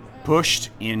pushed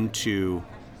into,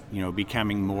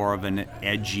 becoming more of an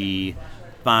edgy,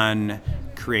 fun,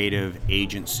 creative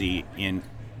agency in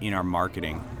our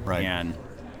marketing. Right.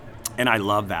 And And I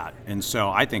love that. And so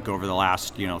I think over the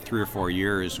last, 3 or 4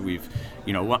 years, we've,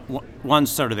 one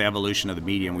sort of the evolution of the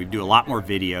medium. We do a lot more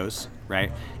videos,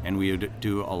 right? And we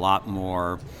do a lot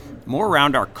more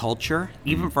around our culture,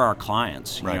 even for our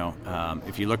clients. Right.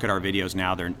 If you look at our videos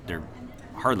now, they're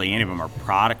hardly any of them are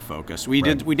product focused. We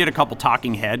did a couple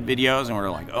talking head videos, and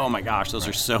we're like, oh my gosh, those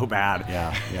are so bad.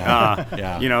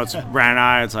 Yeah. It's Brad and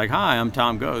I. It's like, hi, I'm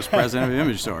Tom Goos, president of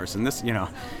Image Source, and this,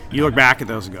 you look back at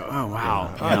those and go, oh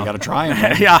wow, you got to try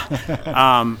them.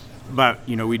 yeah. But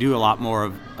we do a lot more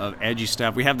of edgy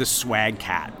stuff. We have this swag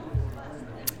cat,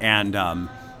 and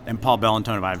Paul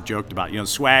Bellantone and I have joked about,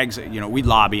 swags. We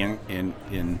lobby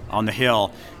in on the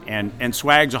Hill, and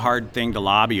swag's a hard thing to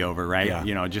lobby over, right?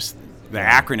 Yeah. Just the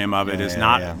acronym of it is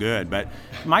not good. But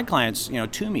my clients,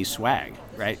 to me, swag,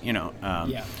 right?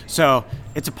 So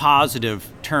it's a positive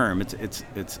term.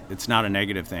 It's not a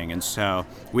negative thing. And so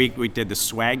we did the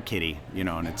swag kitty,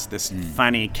 and it's this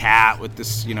funny cat with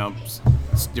this,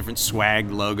 different swag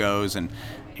logos, and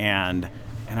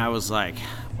I was like,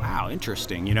 wow,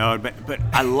 interesting, but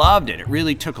I loved it. It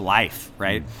really took life,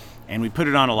 right? And we put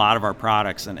it on a lot of our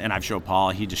products, and I've showed Paul.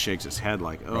 He just shakes his head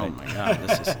like, "Oh my God,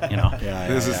 this is,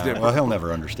 this is different." Well, he'll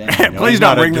never understand. Please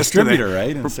don't bring this to the distributor,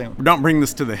 right? Don't bring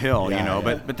this to the Hill, Yeah.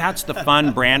 But that's the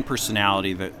fun brand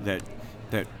personality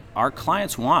that our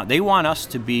clients want. They want us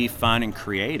to be fun and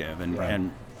creative,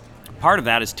 and part of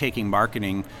that is taking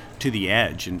marketing to the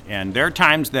edge. And there are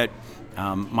times that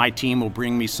my team will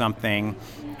bring me something.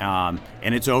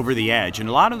 And it's over the edge, and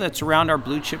a lot of that's around our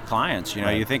blue chip clients.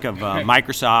 You think of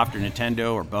Microsoft or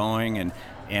Nintendo or Boeing,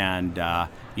 and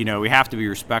we have to be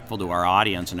respectful to our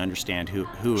audience and understand who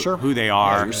they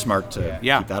are. Yeah, you're smart to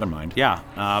keep that in mind. Yeah,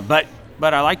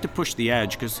 but I like to push the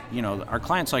edge because our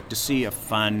clients like to see a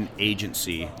fun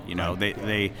agency.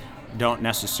 They don't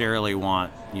necessarily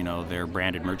want their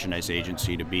branded merchandise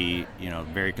agency to be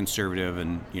very conservative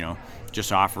and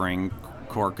just offering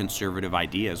core conservative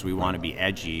ideas. We want to be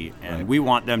edgy, and we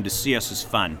want them to see us as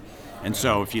fun. And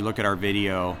so if you look at our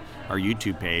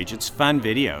YouTube page, it's fun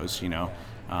videos,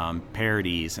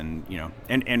 parodies,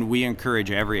 and we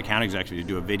encourage every account executive to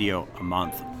do a video a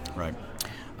month. Right.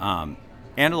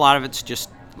 And a lot of it's just,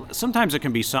 sometimes it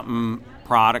can be something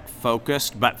product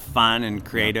focused but fun and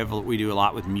creative. We do a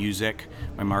lot with music.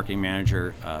 My marketing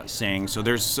manager sings, so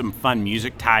there's some fun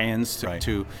music tie-ins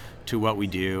to what we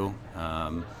do.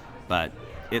 But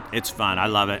it's fun. I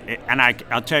love it. And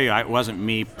I'll tell you, it wasn't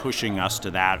me pushing us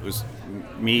to that. It was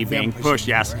me being pushed.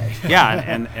 Yes. Right.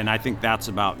 Yeah. And I think that's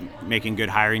about making good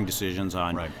hiring decisions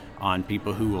on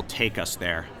people who will take us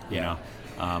there.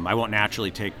 I won't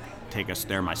naturally take us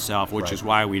there myself, which is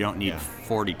why we don't need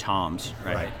 40 Toms.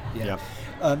 Right. Yeah.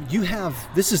 Yep. You have,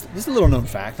 this is a little known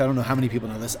fact. I don't know how many people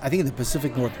know this. I think in the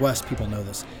Pacific Northwest, people know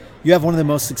this. You have one of the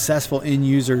most successful end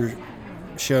user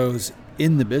shows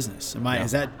in the business.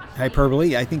 Is that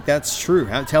hyperbole? I think that's true.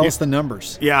 Tell us the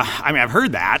numbers. Yeah, I've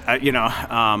heard that.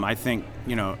 I think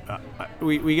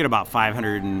we get about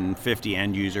 550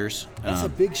 end users. That's a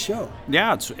big show.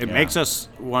 Yeah, it makes us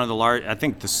one of the large. I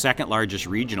think the second largest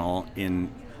regional in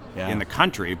the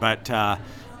country. But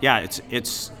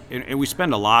we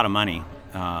spend a lot of money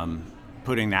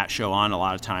putting that show on, a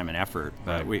lot of time and effort,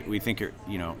 but we think it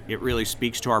really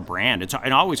speaks to our brand. It's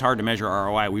always hard to measure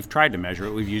ROI. We've tried to measure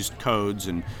it. We've used codes,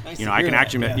 and I can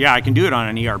actually I can do it on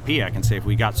an ERP. I can say if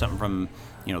we got something from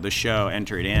the show,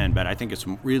 enter it in. But I think it's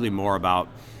really more about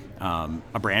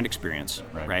a brand experience,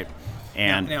 right?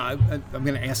 And now I'm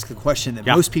going to ask the question that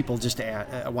most people just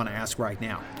want to ask right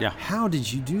now. Yeah. How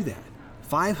did you do that?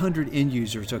 500 end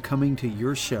users are coming to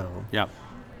your show. Yeah.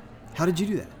 How did you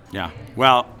do that? Yeah.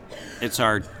 Well, I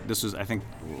think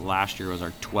last year was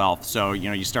our 12th. So,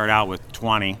 you start out with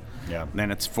 20,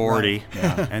 then it's 40,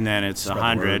 and then it's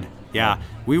 100. Yeah.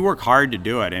 We work hard to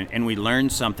do it, and we learn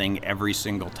something every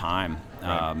single time.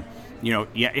 Right. You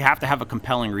have to have a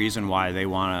compelling reason why they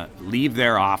want to leave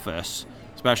their office,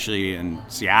 especially in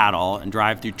Seattle, and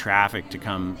drive through traffic to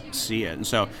come see it. And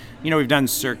so, we've done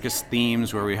circus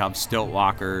themes where we have stilt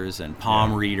walkers and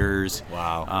palm readers.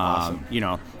 Wow.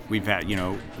 Awesome. We've had,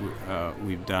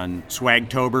 we've done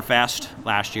Swagtoberfest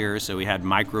last year, so we had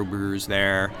microbrewers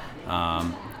there.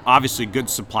 Obviously, good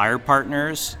supplier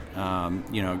partners.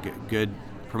 Good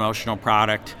promotional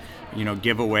product.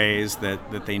 Giveaways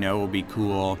that they know will be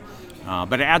cool.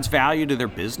 But it adds value to their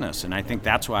business, and I think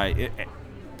that's why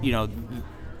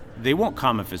they won't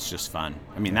come if it's just fun.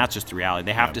 That's just the reality.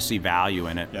 They have to see value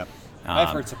in it. Yep. I've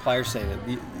heard suppliers say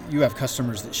that you have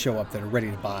customers that show up that are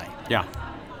ready to buy. Yeah.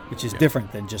 Which is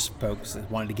different than just folks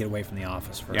that wanted to get away from the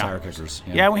office for tire kickers.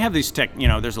 Yeah, we have these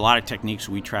there's a lot of techniques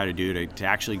we try to do to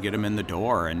actually get them in the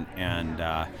door, and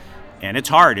And it's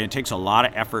hard. It takes a lot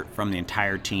of effort from the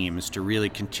entire team is to really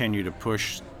continue to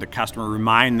push the customer,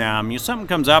 remind them, something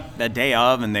comes up that day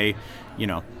of and they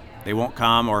won't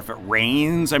come, or if it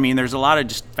rains. I mean, there's a lot of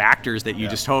just factors that you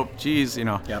just hope,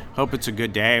 hope it's a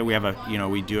good day. We have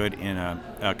we do it in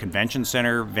a convention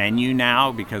center venue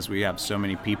now because we have so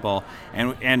many people,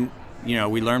 and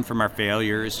we learn from our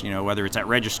failures, whether it's at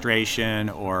registration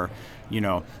or,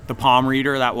 the palm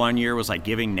reader that one year was like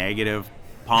giving negative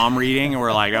palm reading, and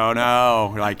we're like, oh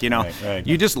no, right.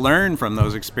 You just learn from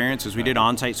those experiences. We did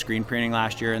on-site screen printing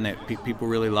last year, and people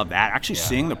really love that. Actually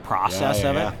seeing the process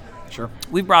of it. Sure.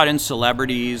 We've brought in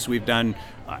celebrities. We've done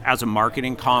as a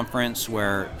marketing conference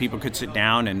where people could sit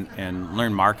down and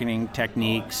learn marketing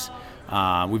techniques.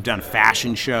 We've done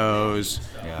fashion shows.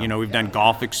 We've done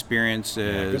golf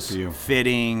experiences,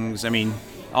 fittings. I mean,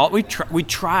 we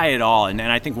try it all, and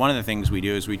I think one of the things we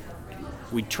do is we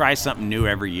try something new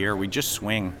every year. We just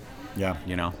swing. Yeah.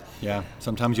 Yeah.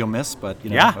 Sometimes you'll miss, but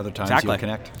other times you'll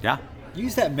connect. Yeah.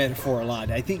 Use that metaphor a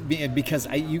lot. I think because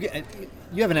you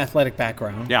have an athletic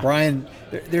background. Yeah. Brian,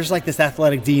 there's like this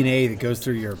athletic DNA that goes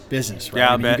through your business,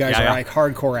 right? Yeah, you guys are like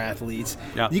hardcore athletes.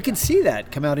 Yeah. You can see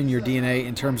that come out in your DNA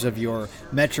in terms of your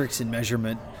metrics and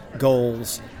measurement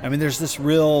goals. I mean, there's this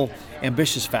real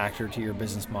ambitious factor to your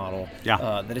business model.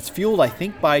 Yeah. That it's fueled, I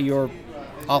think, by your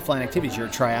offline activities. You're a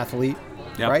triathlete,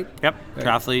 right? Yep.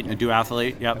 Triathlete and a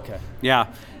duathlete. Yep. Okay. Yeah.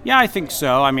 Yeah, I think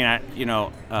so. I mean, as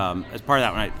part of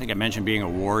that, when I think I mentioned being a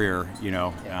warrior,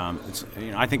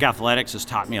 I think athletics has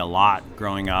taught me a lot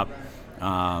growing up.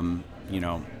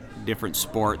 Different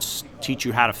sports teach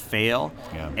you how to fail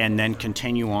and then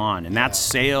continue on, and that's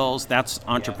sales, that's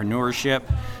entrepreneurship.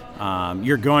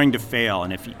 You're going to fail,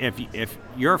 and if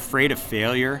you're afraid of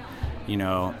failure,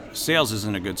 sales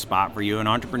isn't a good spot for you, and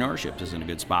entrepreneurship isn't a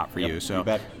good spot for you.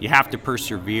 So you have to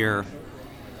persevere.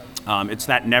 It's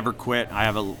that never quit. I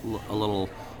have a little,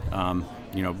 Brian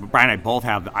and I both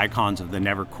have the icons of the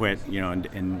never quit,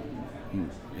 in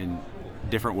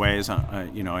different ways,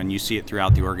 and you see it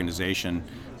throughout the organization.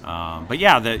 But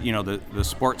yeah, the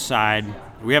sports side,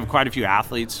 we have quite a few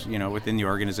athletes, within the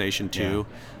organization too,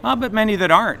 but many that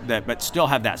aren't, but still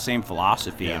have that same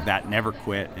philosophy of that never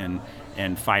quit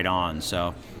and fight on.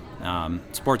 So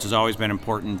sports has always been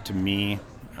important to me.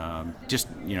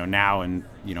 Now and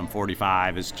I'm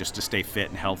 45 is just to stay fit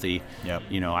and healthy. Yep.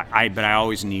 But I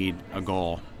always need a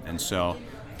goal, and so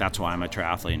that's why I'm a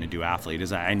triathlete and a duathlete.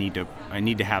 Is I need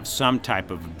to have some type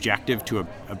of objective to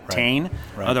obtain.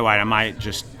 Right. Otherwise, I might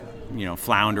just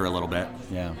flounder a little bit.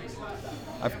 Yeah.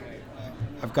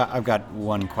 I've got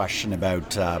one question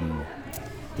about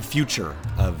the future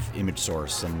of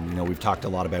ImageSource, and we've talked a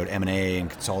lot about M&A and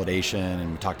consolidation,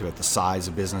 and we talked about the size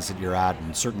of business that you're at,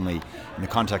 and certainly in the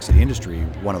context of the industry,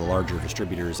 one of the larger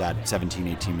distributors at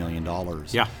 $17-18 million.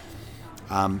 Yeah.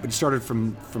 But you started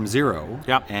from zero.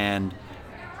 Yeah. And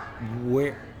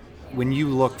when you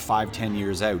look 5-10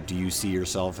 years out, do you see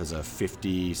yourself as a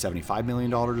 $50-75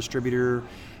 million distributor?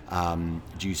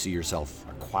 Do you see yourself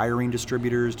acquiring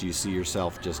distributors? Do you see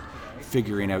yourself just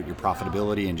figuring out your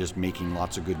profitability and just making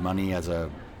lots of good money as a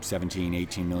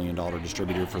 $17-18 million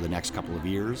distributor for the next couple of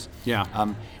years? Yeah.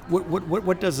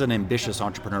 What does an ambitious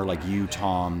entrepreneur like you,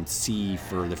 Tom, see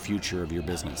for the future of your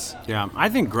business? Yeah, I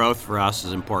think growth for us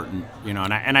is important,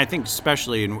 and I think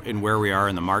especially in where we are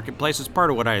in the marketplace, it's part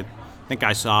of what I think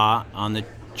I saw on the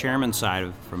chairman's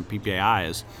side from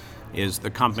PPAI is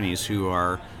the companies who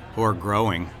are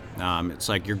growing. It's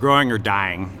like you're growing or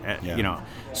dying,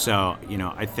 So,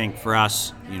 I think for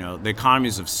us, the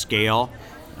economies of scale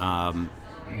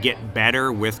get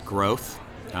better with growth.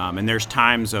 And there's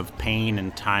times of pain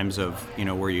and times of,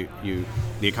 where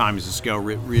the economies of scale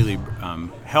really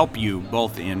help you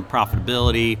both in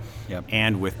profitability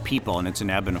and with people, and it's an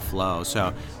ebb and a flow.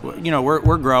 So,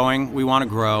 we're growing. We want to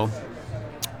grow.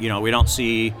 We don't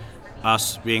see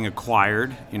us being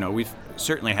acquired. We've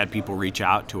certainly had people reach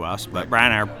out to us, but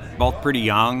Brian and I are both pretty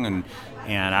young, and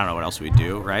I don't know what else we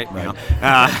do, right?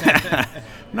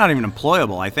 Not even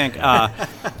employable, I think.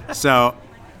 So,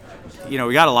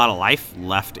 we got a lot of life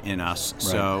left in us. Right.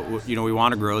 So, we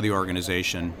want to grow the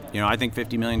organization. I think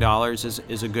 $50 million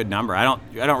is a good number. I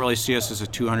don't really see us as a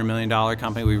 $200 million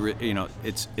company.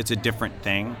 It's a different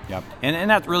thing. Yep.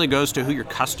 And that really goes to who your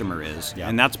customer is. Yep.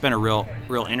 And that's been a real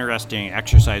interesting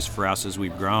exercise for us as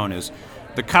we've grown. Is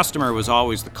the customer was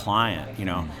always the client.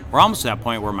 We're almost at that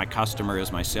point where my customer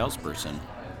is my salesperson.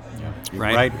 Yeah.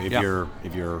 Right.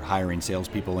 If you're hiring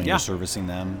salespeople and you're servicing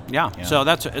them. Yeah. So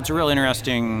it's a real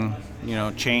interesting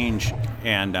change,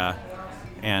 and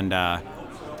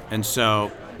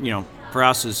so for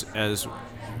us as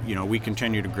we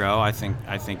continue to grow, I think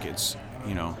it's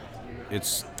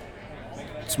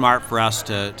smart for us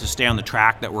to stay on the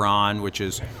track that we're on, which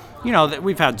is, that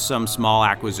we've had some small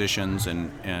acquisitions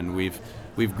and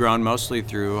we've grown mostly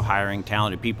through hiring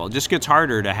talented people. It just gets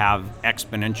harder to have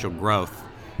exponential growth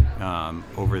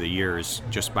over the years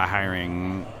just by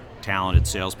hiring talented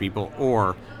salespeople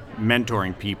or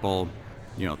mentoring people,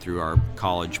 through our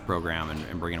college program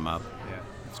and bringing them up. Yeah,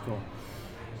 that's cool.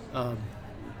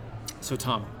 So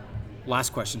Tom,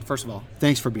 last question. First of all,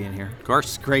 thanks for being here. Of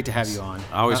course. It's great to have you on.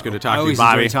 Always good to talk to you, Bobby.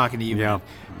 I always enjoy talking to you, yeah.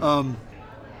 man.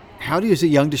 How does a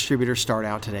young distributor start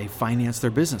out today, finance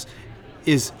their business?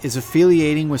 Is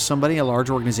affiliating with somebody, a large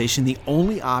organization, the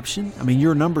only option? I mean,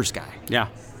 you're a numbers guy. Yeah.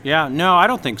 No, I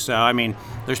don't think so. I mean,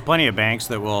 there's plenty of banks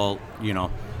that will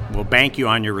bank you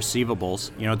on your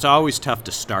receivables. It's always tough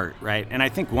to start, right? And I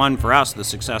think for us, the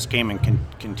success came in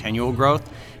continual growth.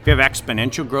 If you have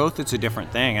exponential growth, it's a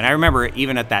different thing. And I remember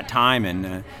even at that time,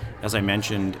 and as I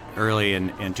mentioned early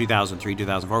in 2003,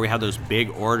 2004, we had those big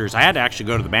orders. I had to actually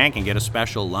go to the bank and get a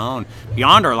special loan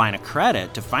beyond our line of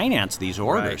credit to finance these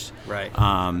orders. Right.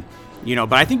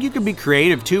 But I think you can be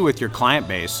creative too with your client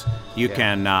base. You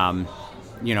can,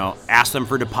 ask them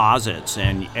for deposits,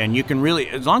 and you can really,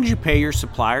 as long as you pay your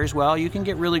suppliers well, you can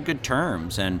get really good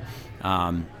terms. And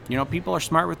people are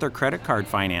smart with their credit card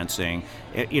financing.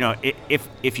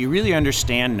 If you really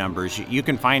understand numbers, you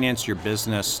can finance your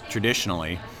business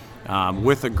traditionally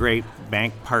with a great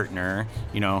bank partner,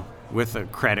 with a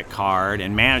credit card,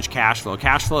 and manage cash flow.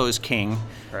 Cash flow is king.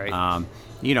 Right.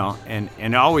 And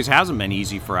it always hasn't been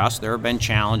easy for us. There have been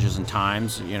challenges and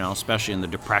times, especially in the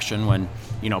Depression when,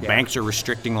 banks are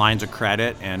restricting lines of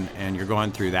credit and you're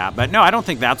going through that. But no, I don't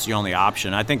think that's the only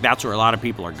option. I think that's where a lot of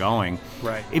people are going.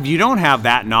 Right. If you don't have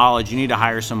that knowledge, you need to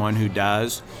hire someone who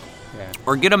does. Yeah.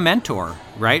 Or get a mentor,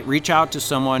 right? Reach out to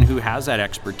someone who has that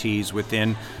expertise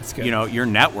within, your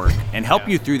network and help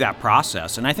you through that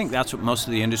process. And I think that's what most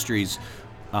of the industries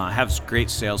have great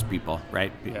salespeople,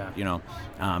 right? Yeah.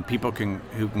 People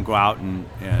who can go out and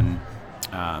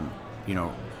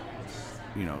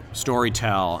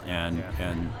storytell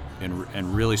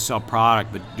and really sell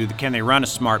product, but can they run a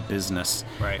smart business?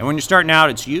 Right. And when you're starting out,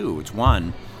 it's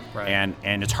one, right.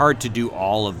 and it's hard to do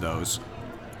all of those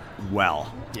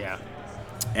well. Yeah.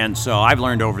 And so I've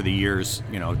learned over the years,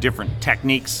 different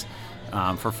techniques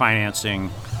for financing,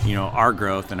 our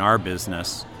growth and our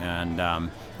business,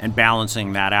 and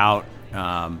balancing that out.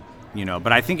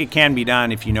 But I think it can be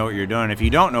done if you know what you're doing. If you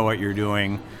don't know what you're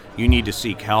doing, you need to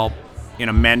seek help in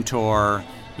a mentor,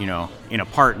 in a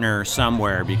partner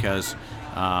somewhere, because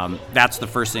that's the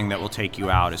first thing that will take you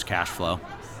out is cash flow.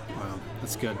 Wow,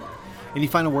 that's good. Any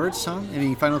final words, Tom?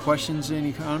 Any final questions?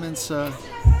 Any comments? It's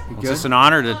just an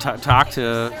honor to talk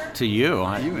to you.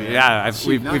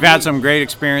 We've had some great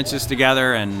experiences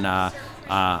together, and I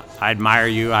admire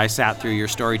you. I sat through your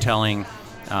storytelling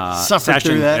session.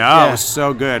 Through that. It was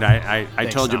so good. I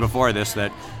told you before this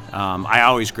that I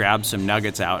always grab some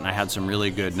nuggets out, and I had some really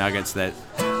good nuggets that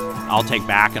I'll take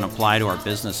back and apply to our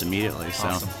business immediately. So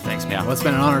awesome. Thanks, man. Well, it's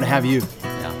been an honor to have you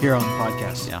here on the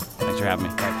podcast. Yeah, thanks for having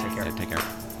me. All right, take care. Yeah, take care.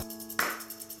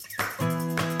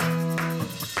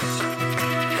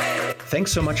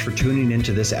 Thanks so much for tuning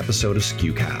into this episode of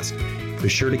SKUcast. Be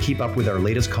sure to keep up with our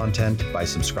latest content by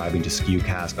subscribing to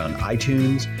SKUcast on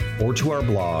iTunes or to our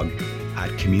blog at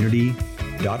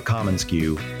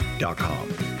community.commonsku.com.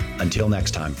 Until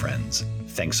next time, friends,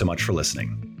 thanks so much for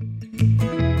listening.